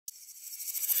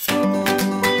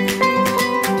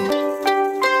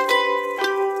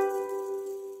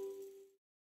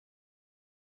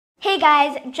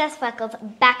guys, just Freckles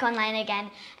back online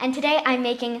again, and today I'm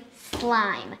making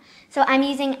slime. So I'm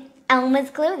using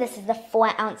Elmer's glue. This is the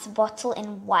 4-ounce bottle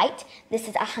in white. This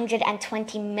is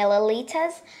 120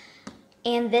 milliliters.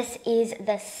 And this is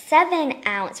the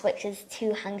 7-ounce, which is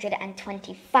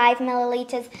 225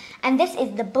 milliliters. And this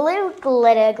is the blue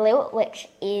glitter glue, which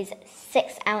is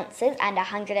 6 ounces and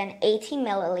 180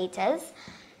 milliliters.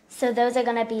 So those are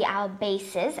going to be our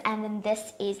bases. And then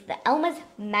this is the Elmer's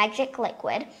Magic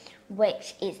Liquid,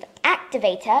 which is the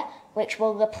activator, which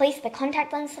will replace the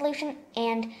contact lens solution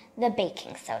and the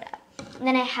baking soda. And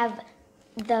then I have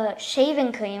the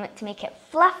shaving cream to make it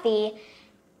fluffy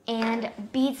and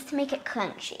beads to make it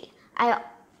crunchy.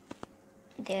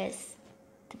 There's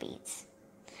the beads.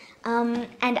 And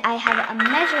I have a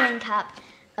measuring cup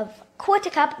of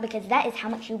 1/4 cup because that is how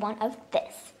much you want of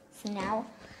this. So now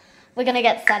we're gonna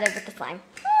get started with the slime.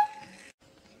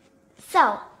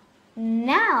 So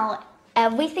now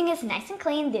everything is nice and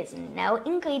clean. There's no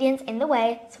ingredients in the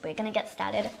way, so we're gonna get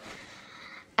started.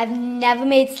 I've never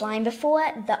made slime before.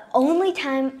 The only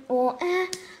time,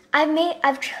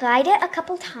 I've tried it a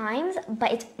couple times,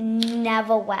 but it's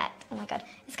never wet. Oh my god,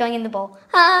 it's going in the bowl.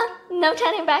 No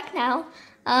turning back now.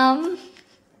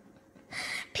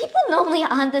 People normally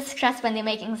aren't this stressed when they're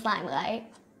making slime, right?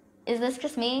 Is this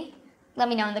just me? Let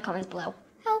me know in the comments below.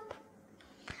 Help.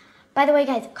 By the way,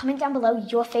 guys, comment down below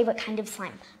your favorite kind of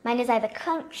slime. Mine is either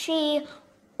crunchy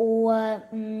or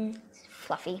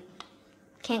fluffy.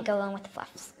 Can't go wrong with the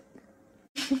fluffs.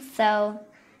 So,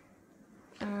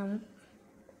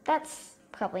 that's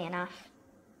probably enough.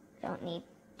 Don't need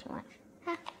too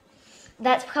much.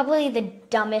 That's probably the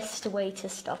dumbest way to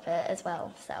stop it as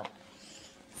well, so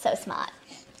smart.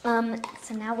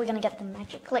 So now we're gonna get the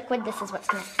magic liquid. This is what's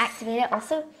gonna activate it.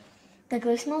 Also, the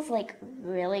glue smells like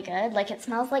really good. Like it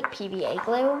smells like PVA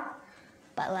glue,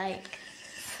 but like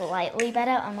slightly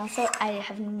better. I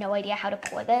have no idea how to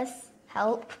pour this.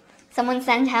 Help. Someone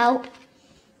send help.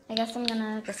 I guess I'm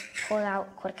gonna just pour out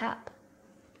 1/4 cup.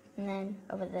 And then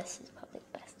over this is probably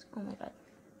the best. Oh my god.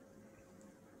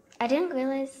 I didn't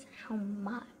realize how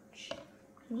much I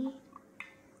need.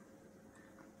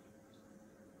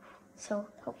 So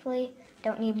hopefully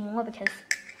don't need more because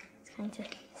it's going to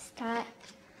start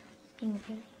being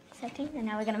really exciting. And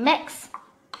now we're gonna mix.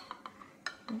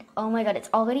 And oh my god, it's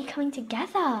already coming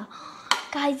together.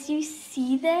 Guys, you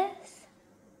see this?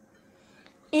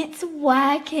 It's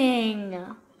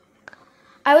working.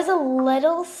 I was a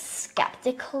little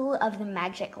skeptical of the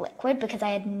magic liquid because I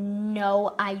had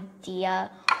no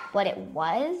idea what it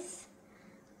was.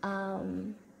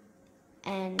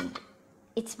 And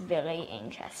it's very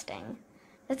interesting.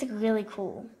 That's really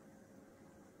cool.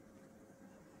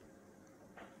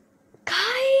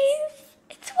 Guys,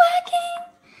 it's working.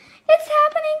 It's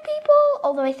happening, people.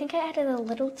 Although I think I added a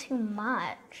little too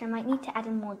much. I might need to add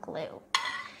in more glue.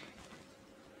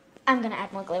 I'm gonna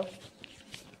add more glue.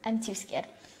 I'm too scared.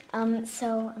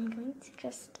 So I'm going to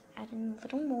just add in a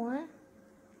little more.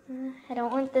 I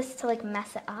don't want this to like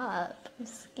mess it up. I'm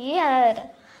scared.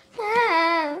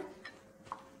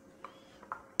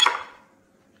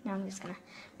 Now I'm just gonna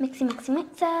mixy.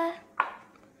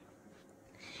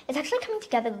 It's actually coming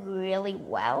together really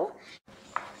well.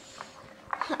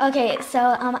 Okay, so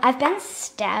I've been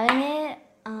stirring it.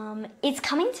 It's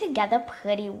coming together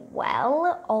pretty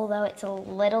well, although it's a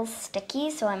little sticky,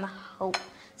 so I'm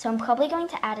probably going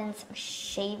to add in some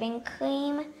shaving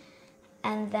cream,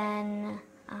 and then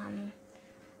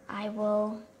I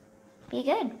will be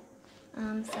good.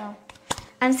 So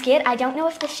I'm scared. I don't know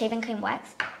if the shaving cream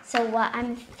works, so what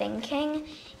I'm thinking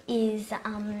is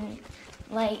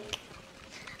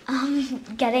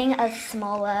getting a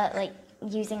smaller, like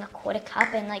using a 1/4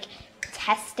 cup and like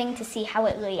testing to see how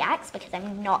it reacts, because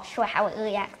I'm not sure how it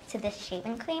reacts to this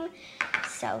shaving cream.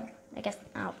 So I guess,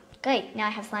 oh great, now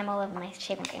I have slime all over my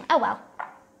shaving cream. Oh well,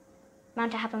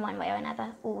 bound to happen one way or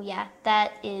another. Oh yeah,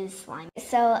 that is slime.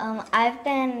 So I've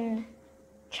been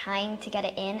trying to get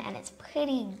it in and it's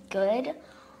pretty good,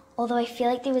 although I feel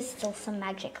like there was still some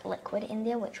magic liquid in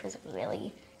there, which was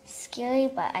really scary,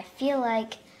 but I feel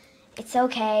like it's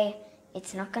okay.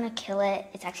 It's not gonna kill it.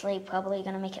 It's actually probably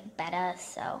gonna make it better,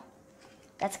 so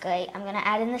that's great. I'm gonna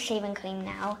add in the shaving cream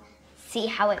now, see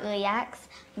how it reacts.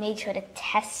 Make sure to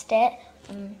test it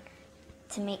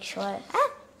to make sure.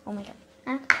 Oh my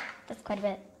god, that's quite a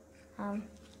bit.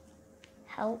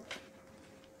 Help.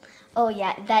 Oh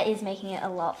yeah, that is making it a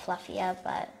lot fluffier,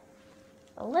 but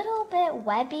a little bit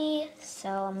webby. So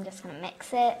I'm just gonna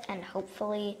mix it and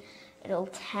hopefully it'll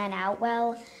turn out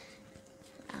well.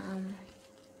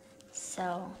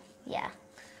 So yeah.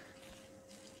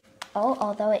 Oh,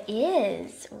 although it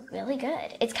is really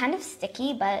good. It's kind of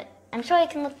sticky, but I'm sure I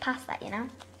can look past that, you know?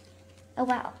 Oh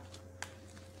wow.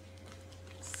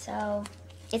 So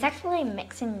it's actually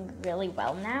mixing really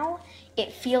well now.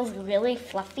 It feels really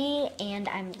fluffy and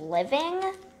I'm living.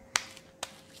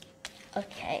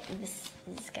 Okay, this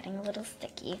is getting a little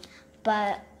sticky,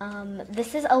 but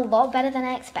this is a lot better than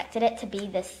I expected it to be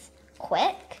this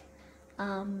quick.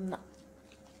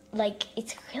 Like,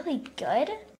 it's really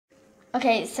good.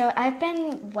 Okay, so I've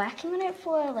been working on it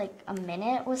for like a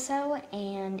minute or so,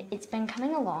 and it's been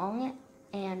coming along,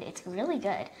 and it's really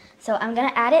good. So I'm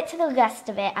gonna add it to the rest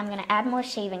of it. I'm gonna add more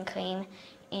shaving cream,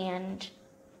 and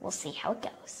we'll see how it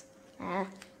goes. I'm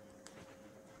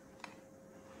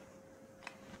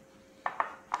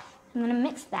gonna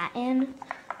mix that in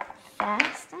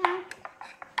fast.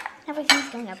 Everything's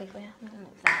going everywhere. I'm gonna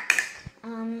mix that.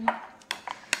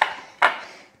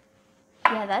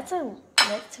 Yeah, that's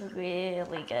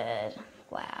really good.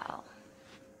 Wow.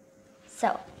 So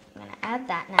I'm gonna add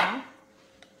that now.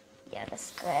 Yeah,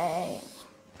 that's great.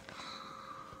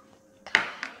 Guys,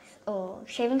 oh,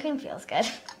 shaving cream feels good.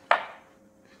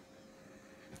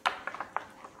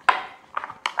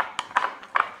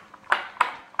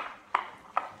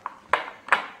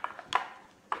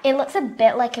 It looks a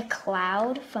bit like a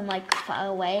cloud from like far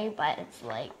away, but it's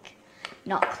like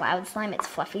not cloud slime, it's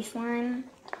fluffy slime.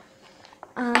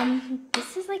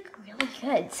 This is like really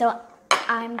good. So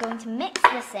I'm going to mix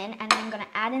this in and I'm going to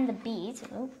add in the beads.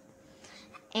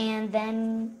 And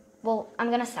then, well, I'm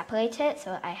going to separate it.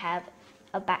 So I have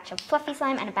a batch of fluffy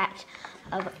slime and a batch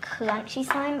of crunchy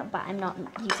slime, but I'm not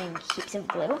using heaps of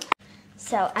glue.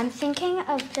 So I'm thinking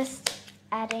of just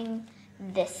adding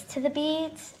this to the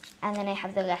beads, and then I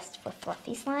have the rest for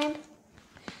fluffy slime.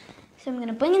 So I'm going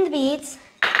to bring in the beads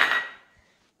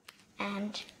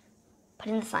and put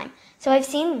in the slime. So I've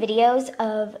seen videos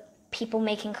of people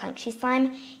making crunchy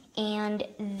slime, and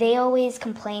they always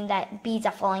complain that beads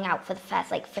are falling out for the first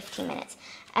like 15 minutes.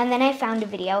 And then I found a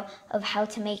video of how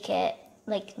to make it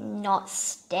like not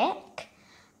stick,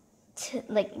 to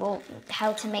like, well,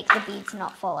 how to make the beads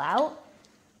not fall out.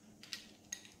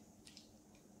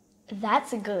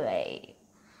 That's great.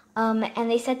 And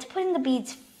they said to put in the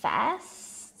beads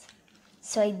fast,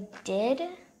 so I did.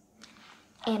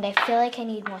 And I feel like I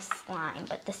need more slime,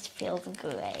 but this feels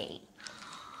great.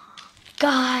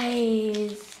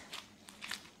 Guys!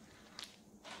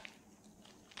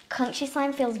 Crunchy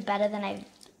slime feels better than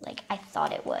I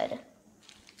thought it would.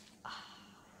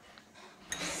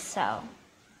 So,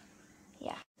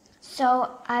 yeah.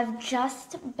 So I've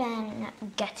just been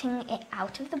getting it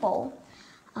out of the bowl.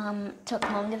 Took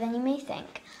longer than you may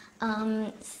think.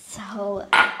 So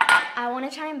I want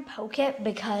to try and poke it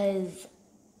because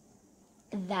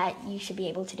that you should be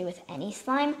able to do with any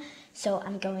slime. So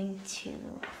I'm going to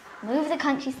move the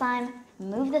crunchy slime,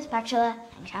 move the spatula,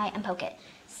 and try and poke it.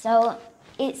 So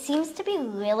it seems to be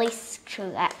really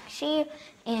stretchy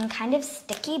and kind of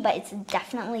sticky, but it's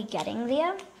definitely getting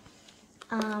there.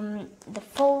 The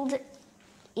fold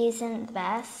isn't the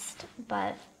best,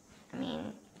 but I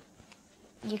mean,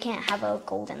 you can't have a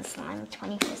golden slime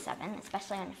 24/7,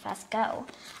 especially on your first go.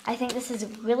 I think this is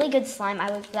really good slime.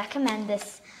 I would recommend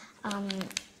this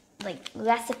like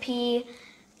recipe,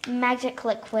 magic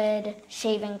liquid,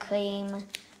 shaving cream,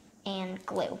 and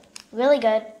glue. Really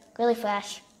good, really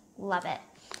fresh, love it.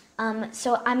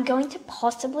 So I'm going to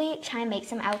possibly try and make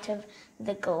some out of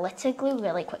the glitter glue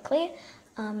really quickly,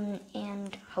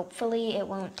 and hopefully it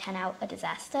won't turn out a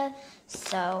disaster.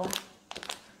 So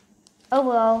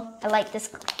overall, I like this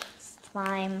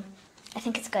slime. I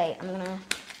think it's great.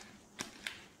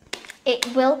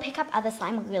 It will pick up other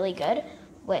slime really good,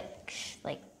 which,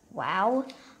 like, wow.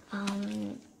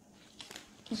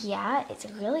 Yeah, it's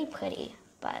really pretty,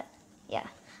 but yeah.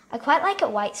 I quite like it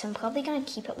white, so I'm probably gonna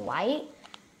keep it white.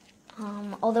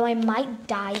 Although I might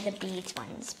dye the beads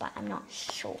ones, but I'm not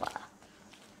sure.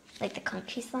 Like the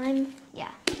crunchy slime,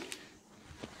 yeah.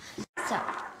 So,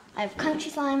 I have crunchy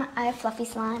slime, I have fluffy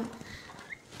slime,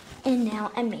 and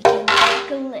now I'm making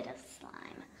glitter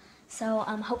slime. So,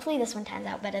 hopefully this one turns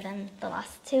out better than the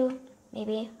last two,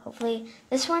 maybe, hopefully.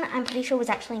 This one, I'm pretty sure was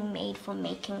actually made for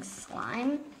making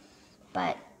slime,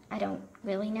 but I don't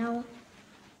really know.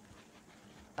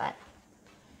 But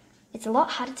it's a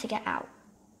lot harder to get out.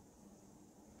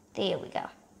 There we go.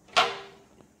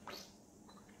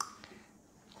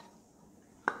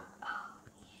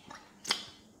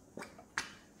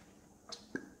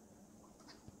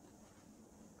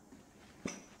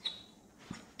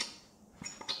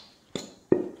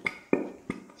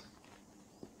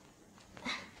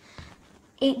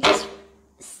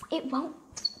 It won't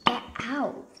get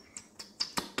out.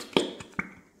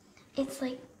 It's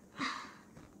like,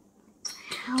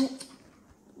 how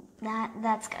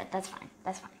That's good. That's fine.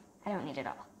 That's fine. I don't need it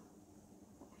all.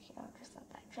 Here, I'll just let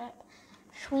that drip.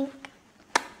 Schwink.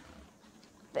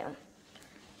 Boom.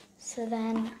 So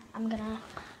then I'm gonna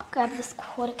grab this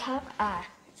quarter cup.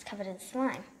 It's covered in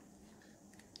slime.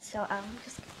 So I'll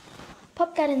just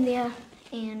pop that in there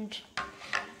and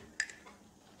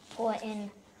pour in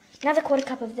another quarter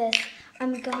cup of this.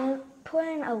 I'm gonna pour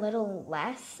in a little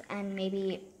less and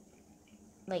maybe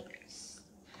like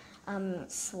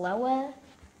slower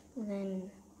than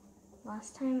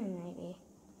last time, and maybe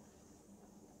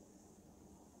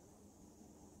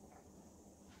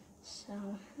so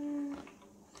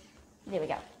there we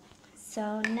go.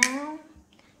 So now I'm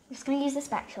just gonna use the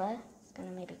spatula. It's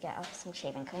gonna maybe get off some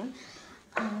shaving cream,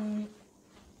 and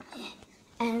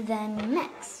then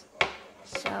mix.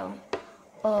 So,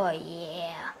 oh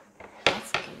yeah,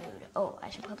 that's good. Oh, I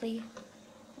should probably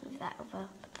move that over,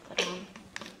 put it on.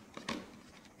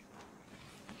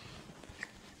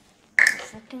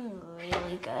 It's looking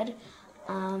really good.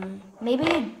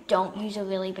 Maybe don't use a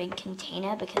really big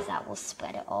container because that will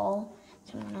spread it all.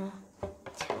 So I'm gonna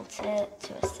tilt it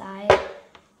to a side.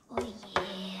 Oh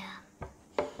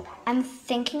yeah. I'm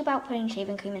thinking about putting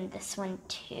shaving cream in this one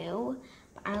too,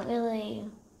 but I don't really,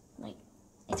 like,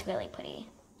 it's really pretty.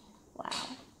 Wow.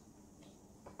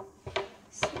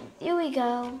 So there we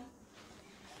go.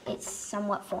 It's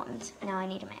somewhat formed. Now I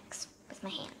need to mix with my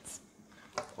hands.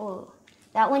 Oh,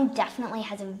 that one definitely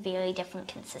has a very different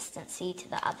consistency to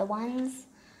the other ones.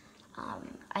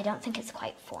 I don't think it's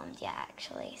quite formed yet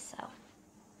actually, so.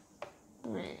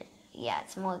 Yeah,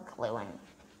 it's more glue and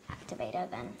activator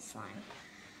than slime.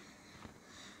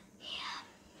 Yeah.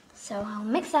 So I'll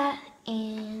mix that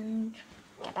and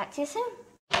get back to you soon.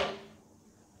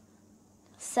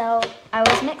 So I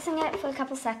was mixing it for a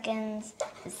couple seconds.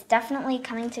 It's definitely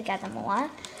coming together more.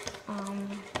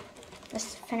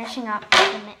 Just finishing up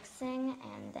the mixing,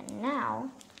 and then now,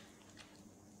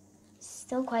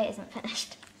 still quite isn't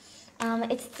finished.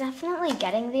 It's definitely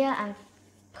getting there. I'm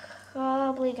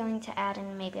probably going to add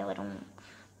in maybe a little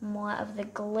more of the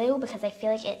glue because I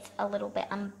feel like it's a little bit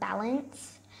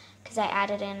unbalanced because I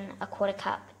added in a quarter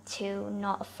cup to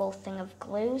not a full thing of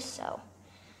glue, so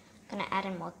I'm gonna add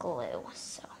in more glue.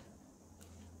 So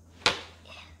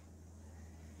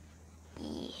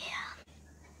yeah.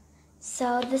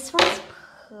 So this one's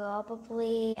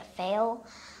probably a fail.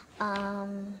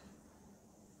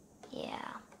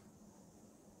 Yeah.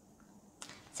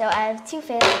 So I have two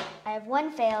fails. I have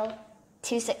one fail,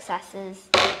 two successes.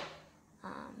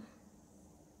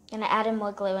 Gonna add in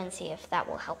more glue and see if that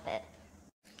will help it.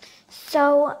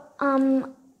 So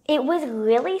it was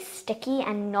really sticky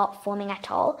and not forming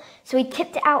at all. So we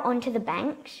tipped it out onto the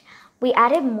bench. We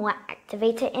added more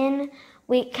activator in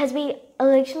because we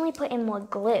originally put in more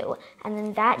glue, and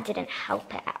then that didn't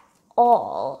help it at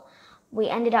all. We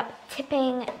ended up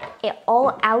tipping it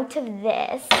all out of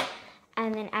this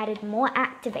and then added more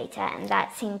activator, and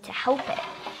that seemed to help it.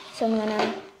 So I'm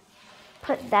gonna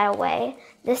put that away.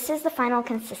 This is the final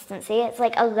consistency. It's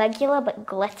like a regular but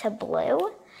glitter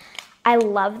blue. I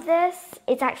love this.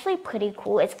 It's actually pretty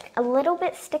cool. It's a little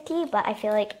bit sticky, but I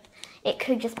feel like it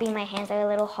could just be my hands are a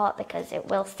little hot because it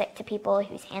will stick to people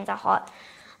whose hands are hot.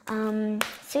 So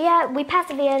yeah, we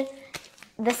persevered.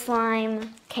 The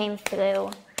slime came through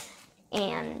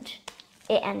and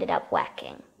it ended up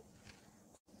working.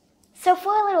 So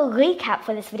for a little recap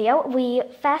for this video, we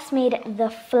first made the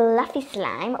fluffy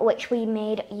slime, which we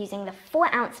made using the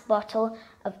 4-ounce bottle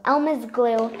of Elmer's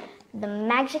glue, the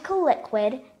magical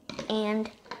liquid, and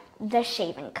the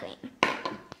shaving cream.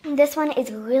 This one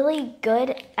is really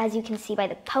good, as you can see by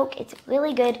the poke. It's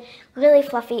really good, really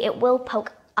fluffy. It will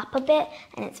poke up a bit,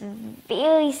 and it's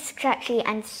very stretchy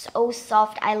and so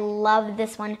soft. I love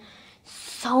this one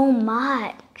so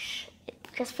much. It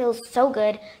just feels so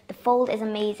good. The fold is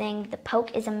amazing. The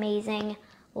poke is amazing.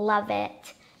 Love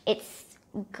it. It's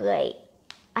great.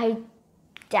 I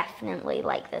definitely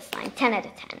like this slime. 10 out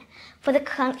of 10. For the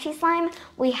crunchy slime,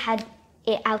 we had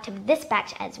it out of this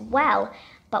batch as well,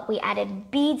 but we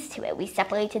added beads to it. We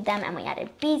separated them and we added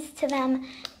beads to them.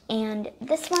 And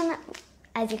this one,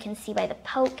 as you can see by the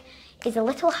poke, is a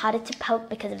little harder to poke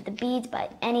because of the beads,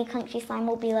 but any crunchy slime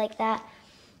will be like that.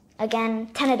 Again,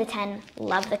 10 out of 10,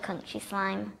 love the crunchy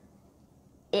slime.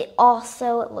 It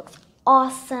also looks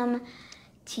awesome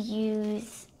to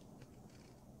use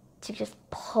to just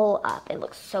pull up. It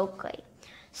looks so great.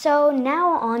 So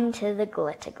now on to the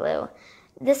glitter glue.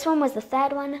 This one was the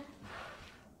third one.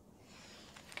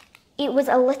 It was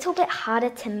a little bit harder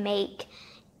to make.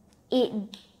 It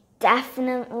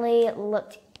definitely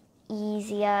looked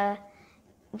easier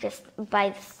just by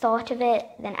the thought of it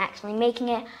than actually making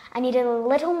it. I needed a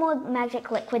little more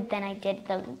magic liquid than I did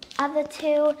the other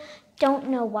two. Don't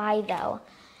know why though.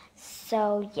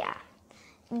 So yeah,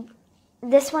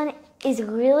 this one is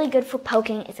really good for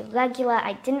poking. It's regular.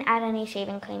 I didn't add any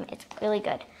shaving cream. It's really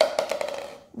good.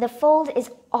 The fold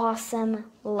is awesome.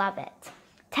 Love it.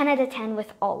 10 out of 10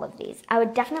 with all of these. I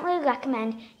would definitely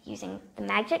recommend using the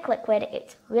magic liquid.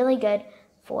 It's really good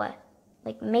for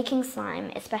like making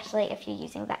slime, especially if you're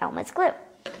using the Elmer's glue.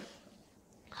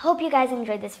 Hope you guys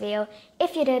enjoyed this video.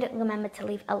 If you did, remember to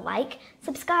leave a like,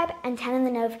 subscribe, and turn on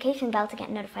the notification bell to get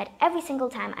notified every single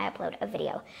time I upload a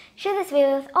video. Share this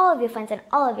video with all of your friends and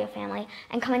all of your family,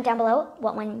 and comment down below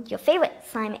what one your favorite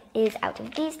slime is out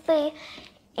of these three,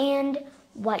 and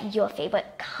what your favorite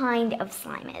kind of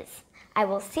slime is. I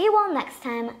will see you all next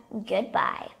time.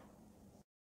 Goodbye.